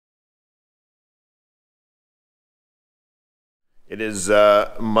It is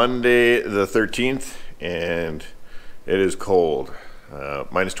Monday the 13th, and it is cold.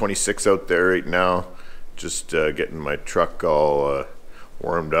 Minus 26 out there right now. Just getting my truck all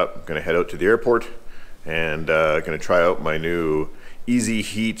warmed up. I'm gonna head out to the airport and gonna try out my new Easy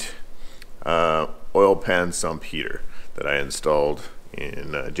Heat oil pan sump heater that I installed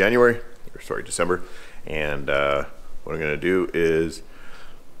in December. And what I'm gonna do is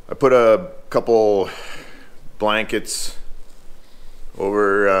I put a couple blankets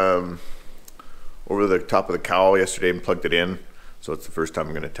over the top of the cowl yesterday and plugged it in. So it's the first time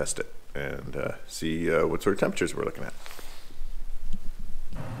I'm going to test it and see what sort of temperatures we're looking at.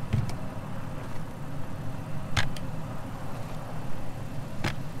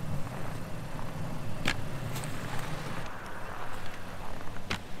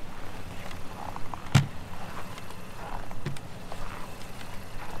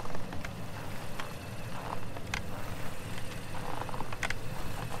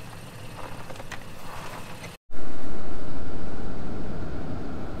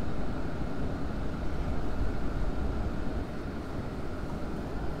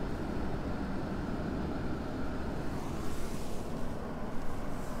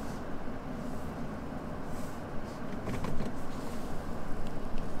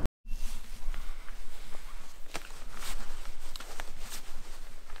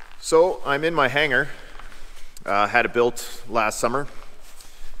 So I'm in my hangar. Had it built last summer.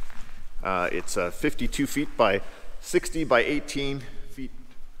 It's 52 feet by 60 by 18 feet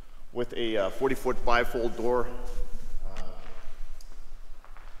with a 40-foot bifold door.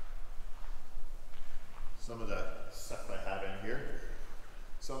 Some of the stuff I have in here.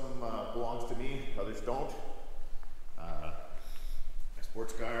 Some belongs to me, others don't. My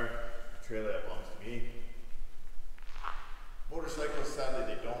sports car, trailer that belongs to me. Motorcycles,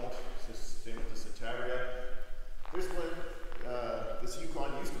 sadly they don't. It's just the same with the Satavia. This one, this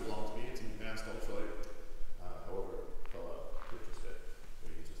Yukon used to belong to me. It's an advanced ultralight. However, a fella purchased it, so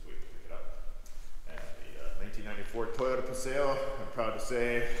he just wait to pick it up. And the 1994 Toyota Paseo, I'm proud to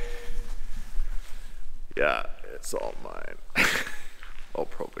say, yeah, it's all mine. I'll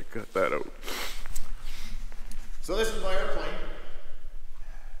probably cut that out. So this is my airplane.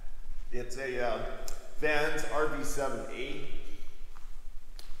 It's a Vans RV7A.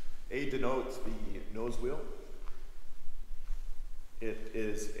 A denotes the nose wheel. It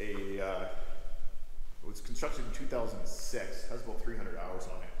is it was constructed in 2006, has about 300 hours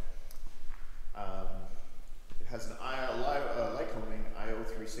on it. It has an Lycoming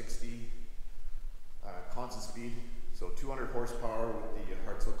IO360 constant speed, so 200 horsepower with the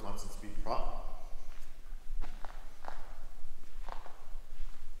Hartzell constant speed prop.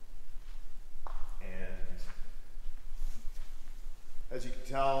 As you can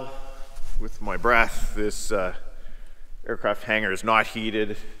tell with my breath, this aircraft hangar is not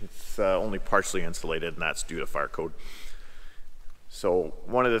heated. It's only partially insulated, and that's due to fire code. So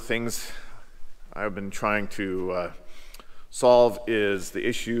one of the things I've been trying to solve is the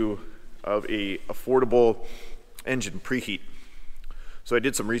issue of a affordable engine preheat. So I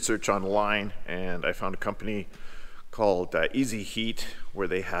did some research online, and I found a company called Easy Heat, where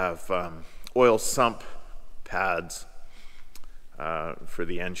they have oil sump pads for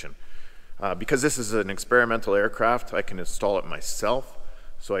the engine. Because this is an experimental aircraft, I can install it myself.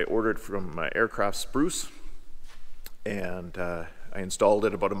 So I ordered from Aircraft Spruce, and I installed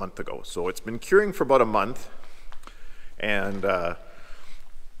it about a month ago. So it's been curing for about a month, and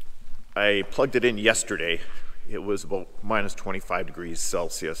I plugged it in yesterday. It was about minus 25 degrees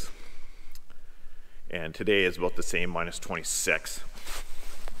Celsius, and today is about the same, minus 26.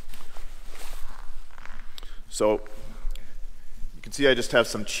 So you can see I just have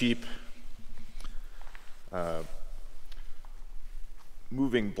some cheap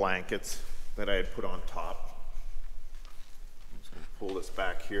moving blankets that I had put on top. I'm just going to pull this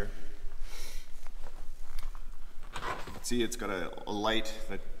back here. You can see it's got a light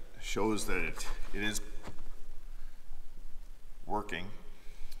that shows that it is working,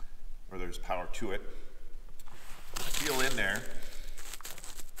 or there's power to it. I feel in there.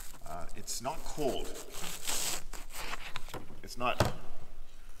 It's not cold. It's not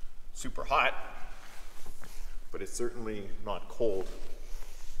super hot, but it's certainly not cold.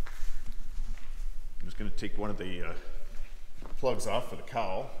 I'm just going to take one of the plugs off for the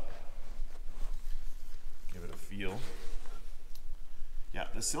cowl. Give it a feel. Yeah,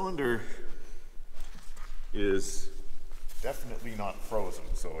 the cylinder is definitely not frozen,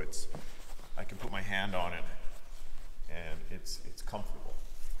 so I can put my hand on it and it's comfortable.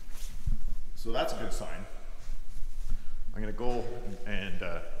 So that's a good sign. I'm going to go and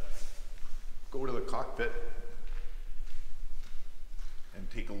go to the cockpit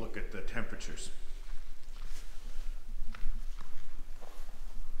take a look at the temperatures.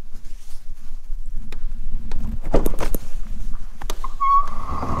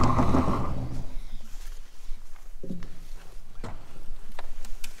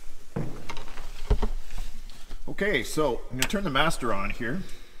 Okay, so I'm going to turn the master on here,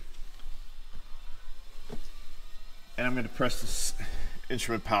 and I'm going to press this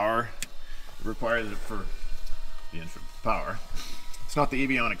instrument power. It requires it for the instrument power. It's not the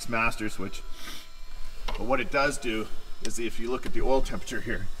avionics master switch, but what it does do is if you look at the oil temperature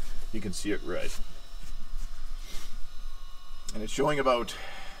here, you can see it rise. And it's showing about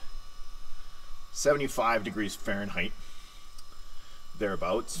 75 degrees Fahrenheit,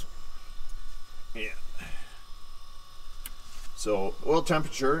 thereabouts. Yeah. So oil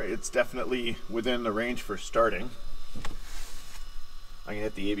temperature, it's definitely within the range for starting. I'm gonna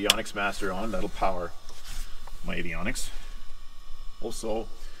hit the avionics master on, that'll power my avionics. Also,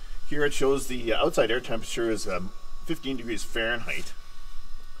 here it shows the outside air temperature is 15 degrees Fahrenheit.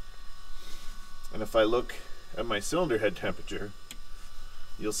 And if I look at my cylinder head temperature,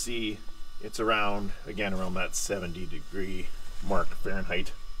 you'll see it's around, again, around that 70 degree mark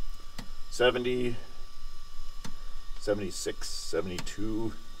Fahrenheit. 70, 76,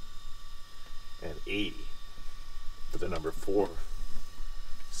 72, and 80 for the number 4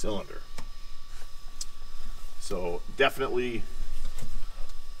 cylinder. So definitely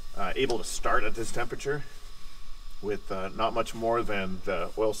able to start at this temperature with not much more than the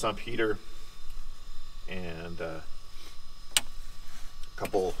oil sump heater and a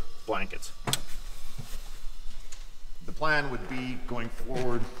couple blankets. The plan would be going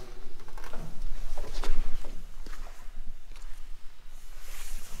forward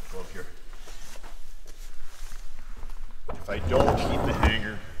here. If I don't heat the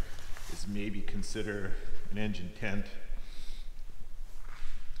hangar, is maybe consider an engine tent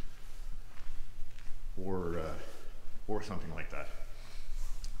or something like that.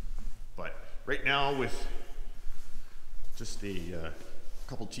 But right now, with just a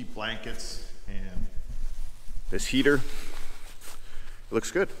couple cheap blankets and this heater, it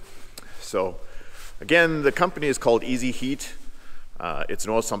looks good. So again, the company is called Easy Heat. It's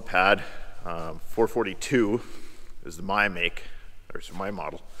an oil sump pad. 442 is my make, or my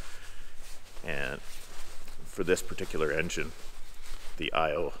model. And for this particular engine, the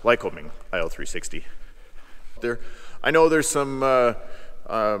Lycoming IO 360. There, I know there's some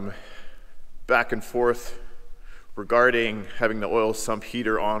back and forth regarding having the oil sump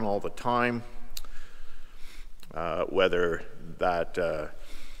heater on all the time, whether that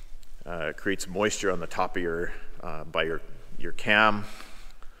creates moisture on the top of your by your cam.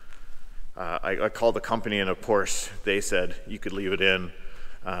 I called the company, and of course they said you could leave it in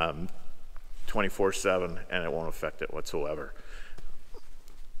 24/7 and it won't affect it whatsoever.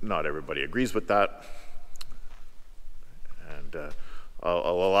 Not everybody agrees with that, and I'll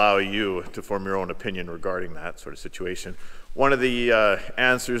allow you to form your own opinion regarding that sort of situation. One of the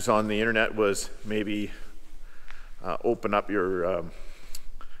answers on the internet was maybe open up your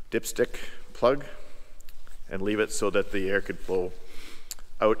dipstick plug and leave it so that the air could flow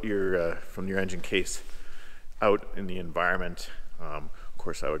out from your engine case out in the environment. Of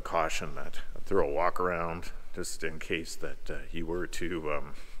course, I would caution that a thorough walk around, just in case that you were to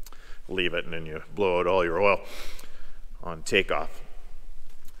leave it and then you blow out all your oil on takeoff.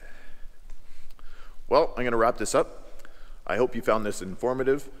 Well, I'm going to wrap this up. I hope you found this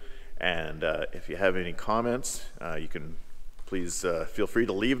informative, and if you have any comments, you can please feel free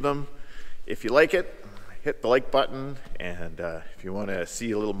to leave them. If you like it, hit the like button, and if you want to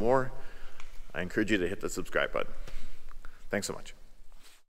see a little more, I encourage you to hit the subscribe button. Thanks so much.